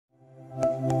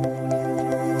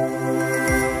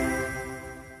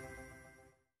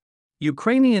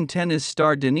Ukrainian tennis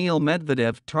star Daniil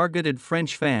Medvedev targeted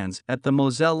French fans at the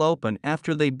Moselle Open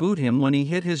after they booed him when he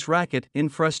hit his racket in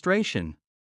frustration.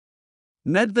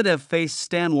 Medvedev faced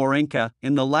Stan Wawrinka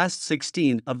in the last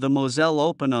 16 of the Moselle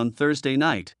Open on Thursday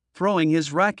night, throwing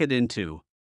his racket into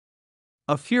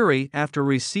a fury after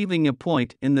receiving a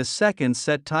point in the second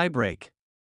set tiebreak.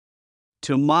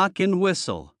 To mock and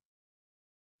whistle.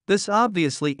 This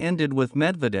obviously ended with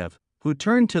Medvedev, who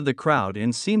turned to the crowd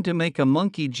and seemed to make a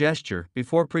monkey gesture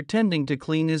before pretending to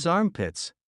clean his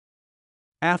armpits.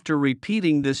 After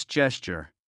repeating this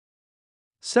gesture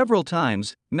several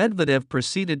times, Medvedev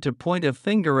proceeded to point a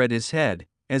finger at his head,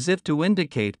 as if to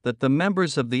indicate that the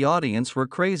members of the audience were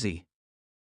crazy.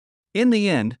 In the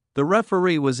end, the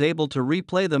referee was able to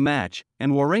replay the match,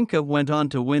 and Wawrinka went on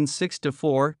to win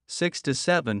 6-4,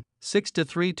 6-7,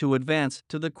 6-3 to advance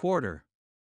to the quarter.